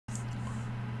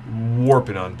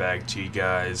warping on back to you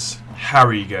guys. How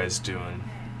are you guys doing?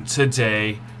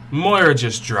 Today, Moira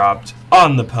just dropped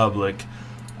on the public.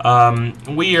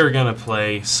 We are gonna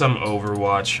play some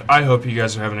Overwatch. I hope you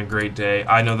guys are having a great day.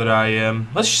 I know that I am.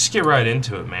 Let's just get right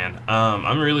into it, man.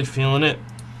 I'm really feeling it.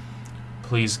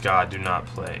 Please, God, do not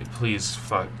play. Please,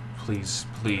 fuck. Please,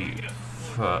 please.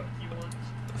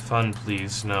 Fun,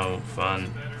 please. No,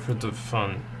 fun. For the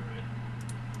fun.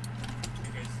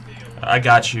 I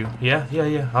got you. Yeah.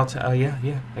 I'll tell.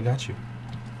 Yeah. I got you.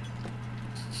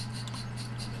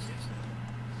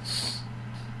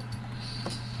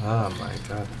 Oh my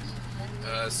God.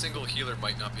 Single healer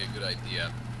might not be a good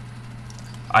idea.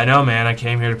 I know, man. I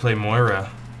came here to play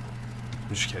Moira. I'm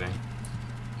just kidding.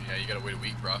 Yeah, you gotta wait a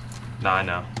week, bro. Nah, I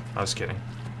know. I was kidding.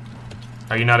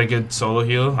 Are you not a good solo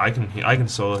healer? I can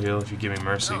solo heal if you give me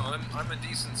mercy. No, I'm a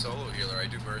decent solo healer. I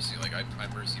do mercy. Like I'm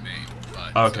mercy main.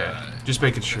 But, okay, just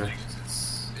making sure.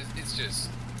 It's just.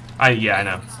 Yeah, I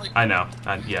know. Like, I know.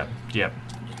 Yep. Yep.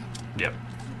 Yep.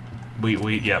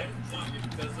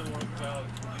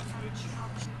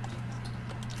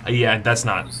 Yeah, that's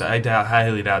not. I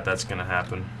highly doubt that's gonna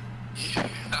happen.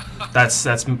 That's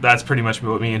pretty much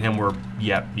what me and him were.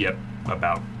 Yep.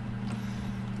 About.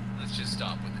 Let's just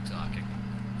stop with the talking.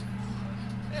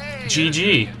 Hey,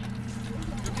 GG.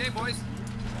 Okay, boys.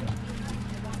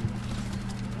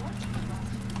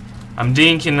 I'm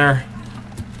dinking her.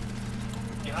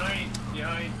 Behind.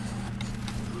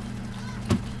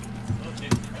 Okay,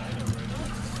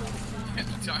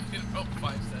 Talking in about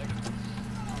 5 seconds.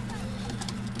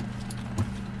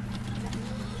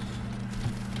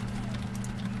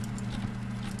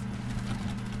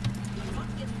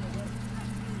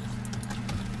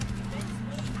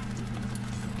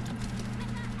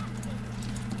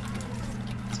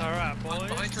 It's alright, boys.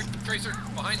 Behind Tracer.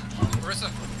 Behind Marissa.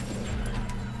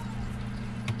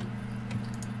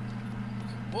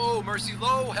 Whoa, Mercy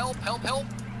low. Help.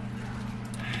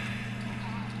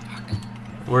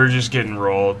 We're just getting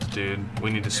rolled, dude. We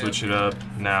need to switch it up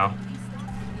now.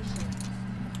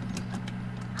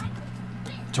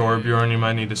 Torbjorn, you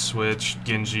might need to switch.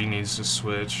 Genji needs to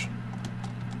switch.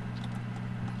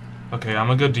 Okay, I'm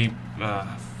gonna go deep.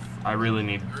 I really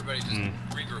need. Everybody just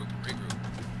regroup.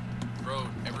 Bro,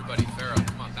 everybody, Farah,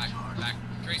 come on, back.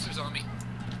 Tracer's on me.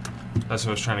 That's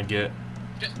what I was trying to get.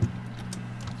 Shit.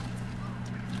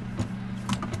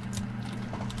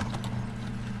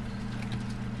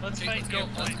 Let's Okay, fight let's go, game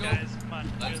let's point, go. guys. Come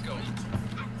on. Let's go.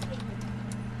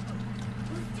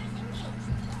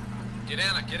 Get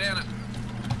Anna.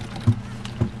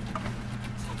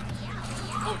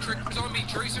 Oh,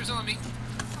 Tracer's on me.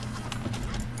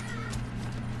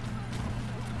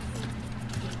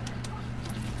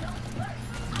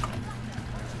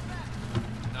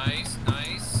 Nice.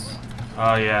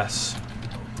 Oh, yes.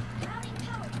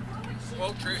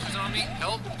 Whoa, Tracer's on me.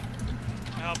 Help.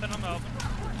 I'm helping.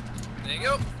 There you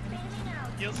go.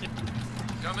 Heal it.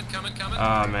 Coming.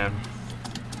 Oh, man.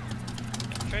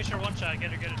 Tracer one shot.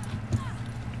 Get her.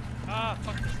 Ah,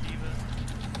 fuck this diva.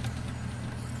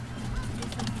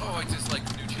 Oh, I just like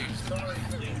new changes.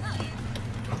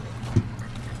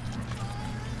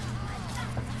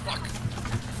 Fuck.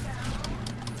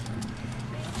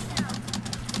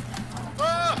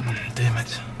 Ah! Damn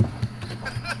it.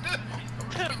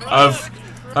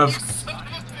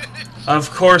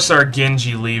 Of course our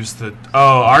Genji leaves the...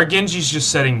 Oh, our Genji's just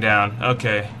setting down.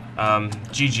 Okay.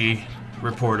 GG.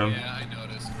 Report him. Yeah, I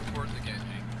noticed. Report the Genji.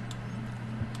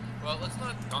 Well, let's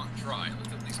not try.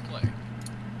 Let's at least play.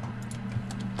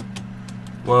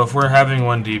 Well, if we're having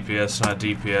one DPS, not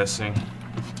DPSing.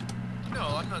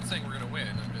 No, I'm not saying we're gonna win.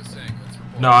 I'm just saying let's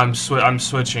report. No, I'm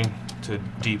switching to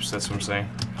deeps, that's what I'm saying.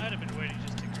 Might have been waiting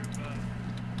just to group up.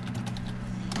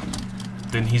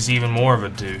 Then he's even more of a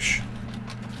douche.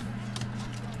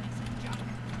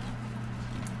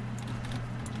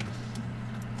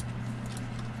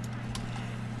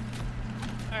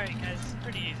 Alright, guys, it's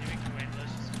pretty easy. We can win.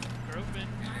 Let's just group it.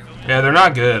 Go in. Yeah, they're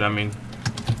not good, I mean...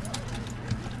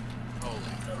 Holy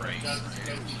Christ.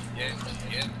 Genji.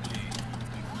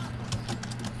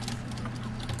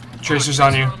 Tracer's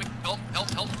on you. Help. Go,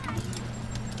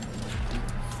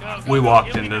 We walked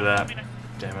heal me into now, that. heal me now.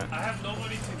 Damn it. I have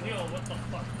nobody to heal. What the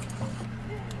fuck?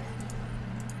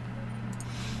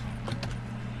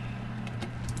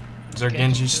 Is our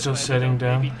Genji still sitting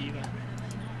down? Yep.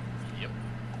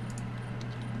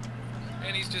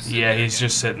 And he's just Yeah, he's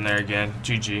just sitting there again.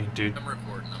 GG, dude. I'm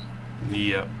reporting him.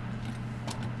 Yep.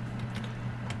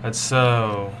 That's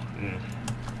so...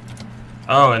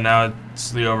 Oh, and now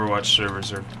it's the Overwatch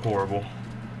servers are horrible.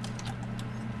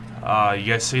 You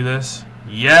guys see this?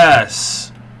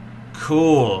 Yes!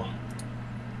 Cool.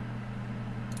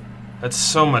 That's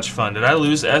so much fun. Did I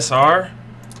lose SR?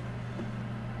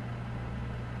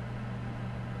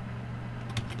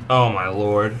 Oh my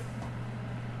lord.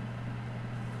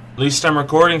 At least I'm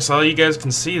recording so you guys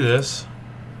can see this.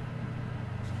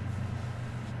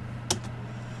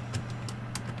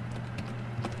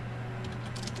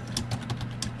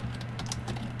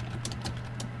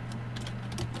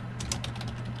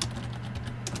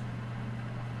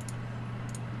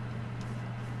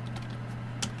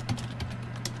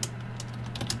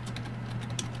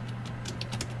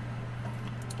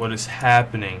 What is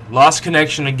happening? Lost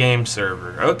connection to game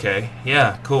server. Okay,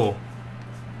 yeah, cool.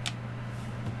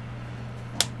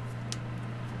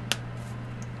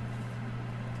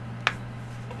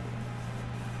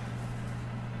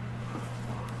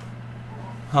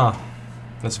 Huh.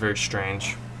 That's very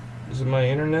strange. Is it my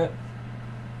internet?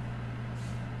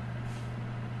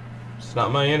 It's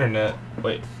not my internet.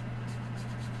 Wait.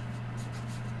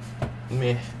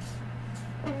 Meh.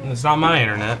 It's not my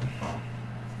internet.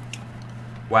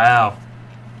 Wow.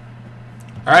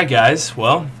 Alright guys,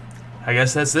 well, I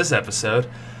guess that's this episode.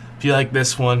 If you like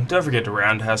this one, don't forget to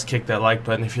roundhouse kick that like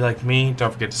button. If you like me,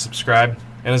 don't forget to subscribe.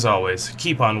 And as always,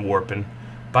 keep on warping.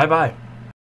 Bye-bye.